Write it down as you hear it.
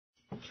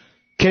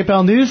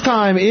KPEL News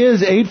Time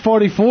is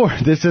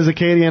 8:44. This is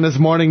Acadiana's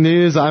Morning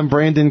News. I'm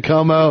Brandon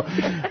Como,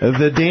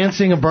 the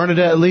dancing of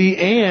Bernadette Lee,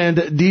 and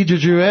Deidre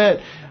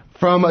Druilhet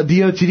from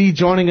DOTD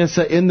joining us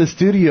in the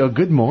studio.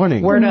 Good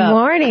morning. Word up. Good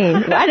morning.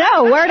 I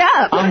know, word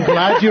up. I'm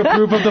glad you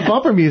approve of the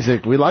bumper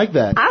music. We like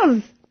that.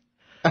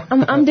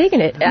 I'm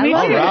digging it. Me too.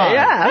 Right.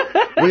 Yeah.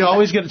 We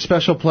always get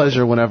special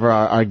pleasure whenever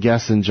our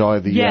guests enjoy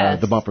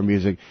the bumper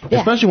music,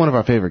 especially one of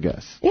our favorite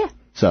guests. Yeah.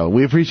 So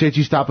we appreciate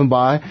you stopping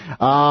by.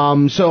 All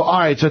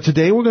right. So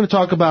today we're going to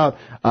talk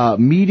about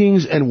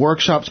meetings and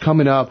workshops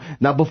coming up.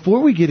 Now,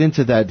 before we get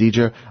into that,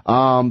 Deidre,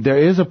 there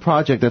is a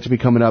project that's going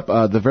to be coming up,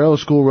 the Verot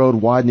School Road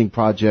Widening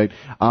project.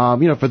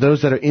 For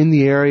those that are in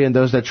the area and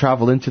those that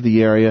travel into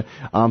the area,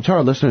 tell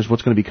our listeners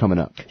what's going to be coming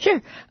up.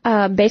 Sure.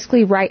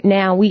 Basically, right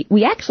now,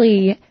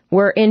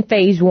 we're in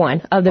phase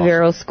one of the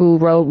Verot School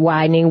Road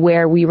Widening,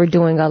 where we were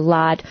doing a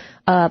lot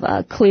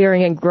of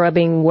clearing and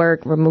grubbing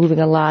work, removing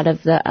a lot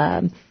of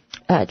the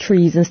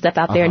trees and stuff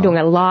out there, and doing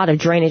a lot of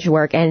drainage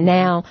work. And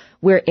now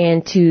we're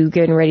into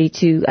getting ready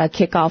to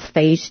kick off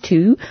phase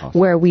two,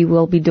 where we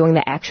will be doing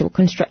the actual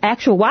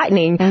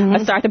widening,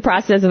 start the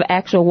process of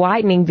actual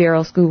widening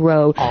Verot School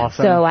Road.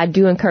 Awesome. So I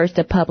do encourage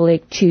the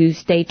public to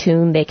stay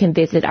tuned. They can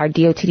visit our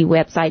DOTD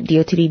website,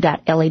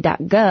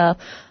 dotd.la.gov.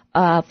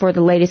 For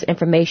the latest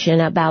information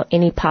about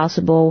any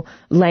possible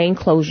lane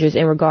closures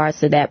in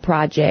regards to that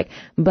project.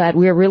 But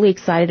we're really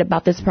excited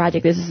about this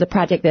project. This is a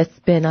project that's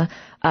been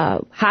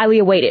highly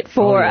awaited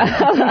for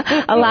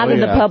a lot of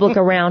the public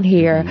around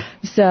here.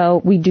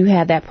 So we do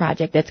have that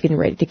project that's getting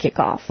ready to kick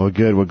off. Well,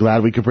 good. We're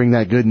glad we could bring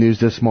that good news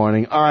this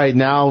morning. All right,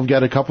 now we've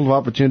got a couple of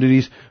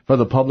opportunities for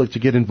the public to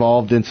get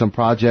involved in some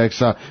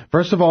projects.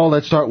 First of all,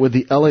 let's start with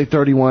the LA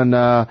 31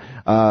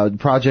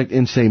 project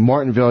in, say,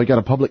 Martinville. You got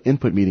a public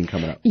input meeting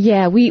coming up.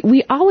 Yeah,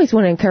 we always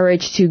want to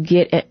encourage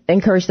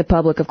the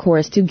public, of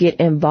course, to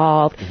get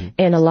involved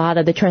in a lot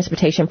of the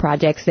transportation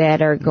projects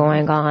that are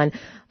going on.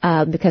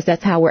 Because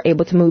that's how we're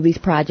able to move these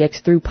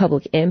projects through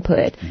public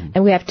input.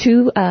 And we have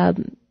two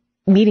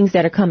meetings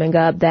that are coming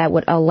up that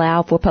would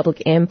allow for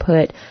public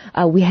input.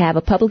 We have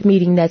a public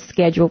meeting that's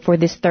scheduled for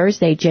this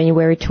Thursday,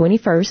 January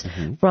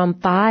 21st, from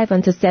 5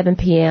 until 7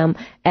 p.m.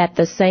 at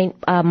the St.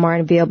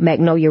 Martinville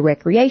Magnolia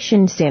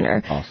Recreation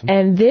Center. Awesome.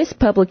 And this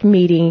public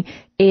meeting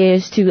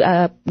is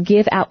to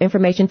give out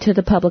information to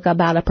the public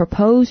about a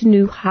proposed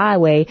new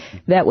highway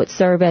that would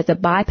serve as a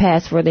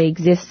bypass for the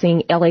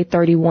existing LA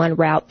 31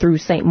 route through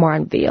St.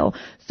 Martinville.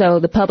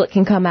 So the public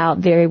can come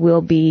out. There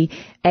will be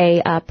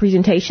a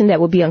presentation that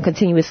will be on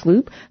continuous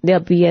loop. They'll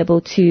be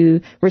able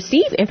to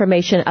receive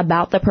information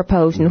about the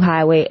proposed new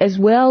highway, as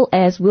well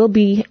as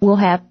we'll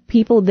have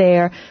people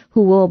there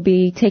who will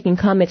be taking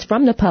comments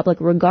from the public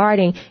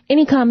regarding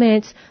any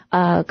comments,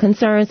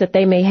 concerns that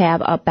they may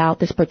have about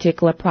this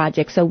particular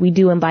project. So we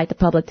do invite the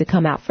public to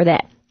come out for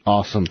that.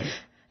 Awesome.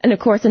 And, of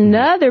course,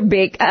 another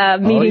big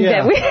meeting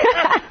that we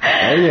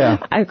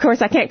Of course,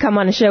 I can't come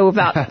on the show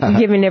without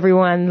giving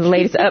everyone the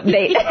latest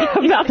update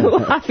about the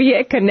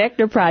Lafayette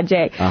Connector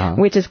project,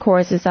 which, of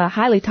course, is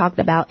highly talked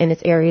about in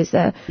its areas.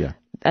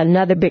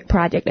 Another big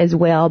project as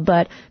well.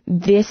 But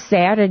this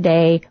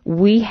Saturday,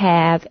 we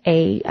have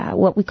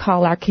what we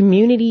call our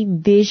Community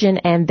Vision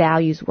and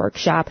Values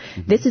Workshop.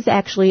 This is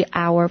actually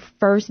our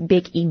first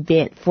big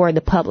event for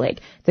the public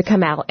to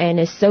come out,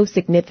 and it's so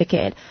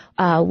significant.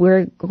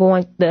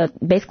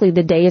 Basically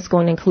the day is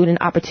going to include an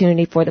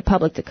opportunity for the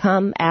public to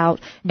come out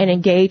and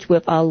engage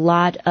with a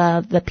lot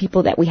of the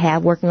people that we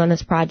have working on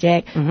this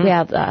project. We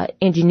have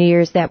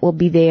engineers that will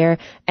be there,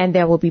 and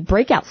there will be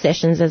breakout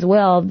sessions as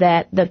well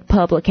that the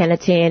public can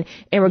attend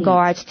in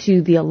regards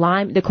to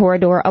the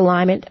corridor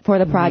alignment for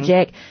the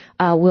project.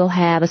 We'll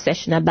have a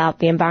session about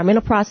the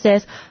environmental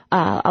process.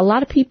 A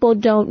lot of people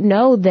don't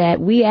know that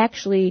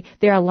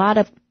there are a lot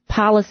of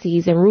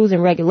policies and rules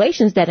and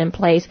regulations that in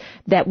place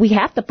that we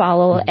have to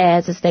follow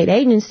as a state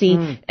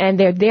agency, and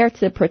they're there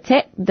to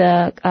protect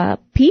the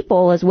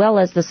people as well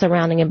as the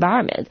surrounding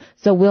environment.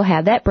 So we'll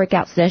have that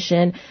breakout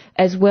session,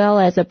 as well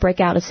as a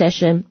breakout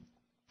session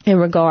in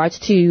regards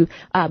to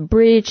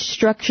bridge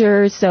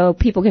structures, so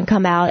people can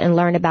come out and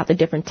learn about the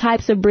different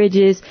types of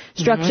bridges,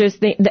 structures,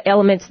 the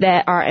elements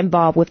that are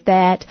involved with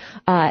that,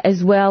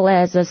 as well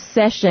as a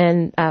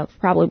session,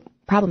 probably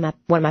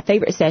one of my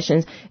favorite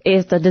sessions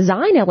is the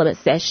design element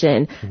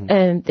session.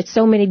 And it's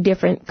so many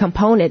different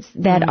components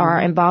that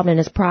are involved in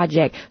this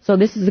project. So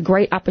this is a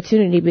great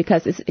opportunity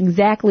because it's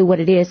exactly what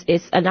it is.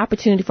 It's an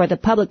opportunity for the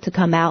public to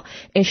come out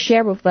and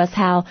share with us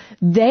how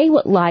they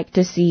would like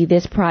to see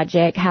this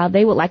project, how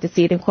they would like to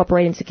see it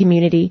incorporated into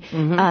community,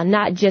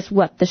 not just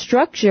what the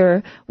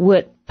structure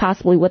what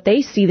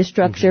they see the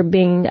structure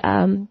being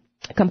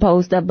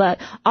composed of, but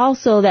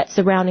also that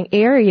surrounding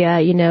area,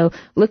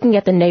 looking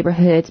at the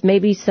neighborhoods,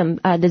 maybe some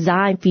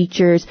design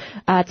features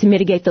to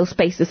mitigate those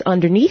spaces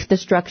underneath the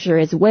structure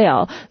as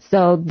well.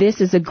 So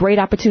this is a great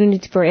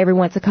opportunity for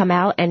everyone to come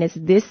out, and it's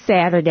this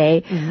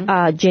Saturday,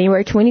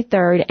 January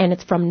 23rd, and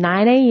it's from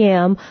 9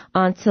 a.m.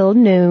 until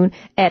noon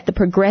at the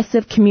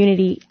Progressive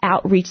Community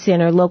Outreach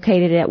Center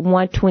located at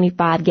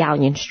 125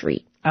 Galleon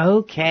Street.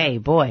 Okay,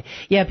 boy.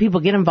 Yeah, people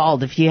get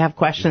involved. If you have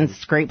questions,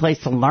 it's a great place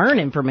to learn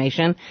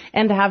information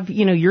and to have,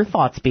 your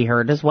thoughts be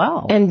heard as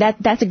well. And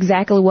that's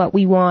exactly what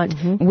we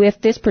want with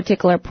this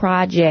particular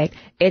project.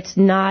 It's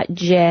not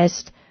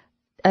just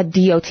a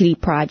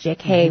DOTD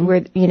project. Hey,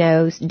 we're,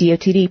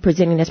 DOTD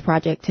presenting this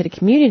project to the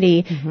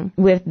community.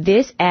 With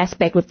this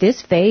aspect, with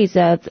this phase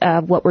of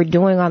what we're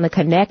doing on the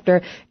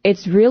connector,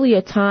 it's really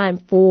a time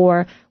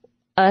for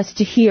us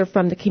to hear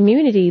from the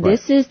community. Right.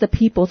 This is the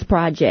people's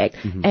project,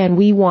 and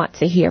we want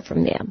to hear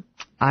from them.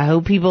 I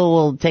hope people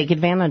will take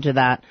advantage of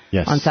that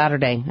on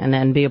Saturday and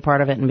then be a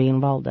part of it and be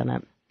involved in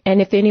it. And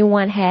if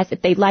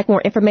if they'd like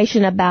more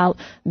information about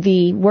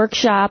the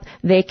workshop,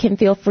 they can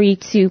feel free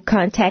to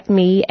contact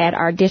me at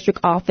our district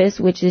office,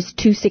 which is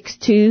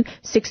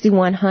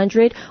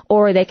 262-6100,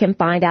 or they can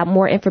find out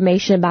more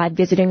information by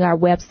visiting our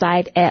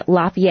website at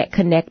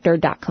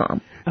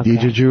LafayetteConnector.com. Okay.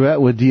 Deidre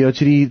Druilhet with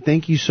DOTD,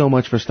 thank you so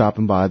much for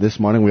stopping by this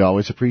morning. We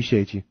always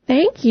appreciate you.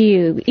 Thank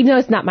you. Even though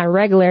it's not my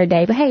regular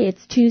day, but hey,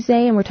 it's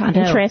Tuesday and we're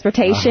talking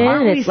transportation,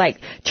 and it's like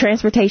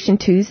Transportation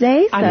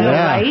Tuesday. So. I know,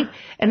 right?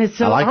 And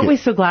it's aren't we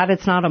so glad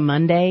it's not a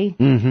Monday?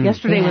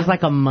 Yesterday was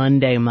like a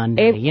Monday,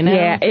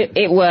 Yeah,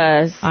 it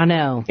was. I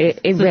know. It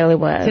really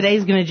was.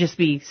 Today's going to just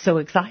be so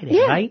exciting,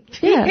 right?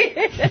 Yeah.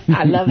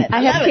 I love it.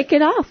 I have to kick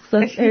it off. So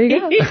there you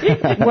go.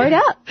 Word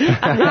up.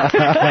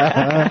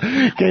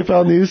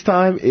 KFL News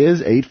Time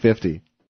is 8:50.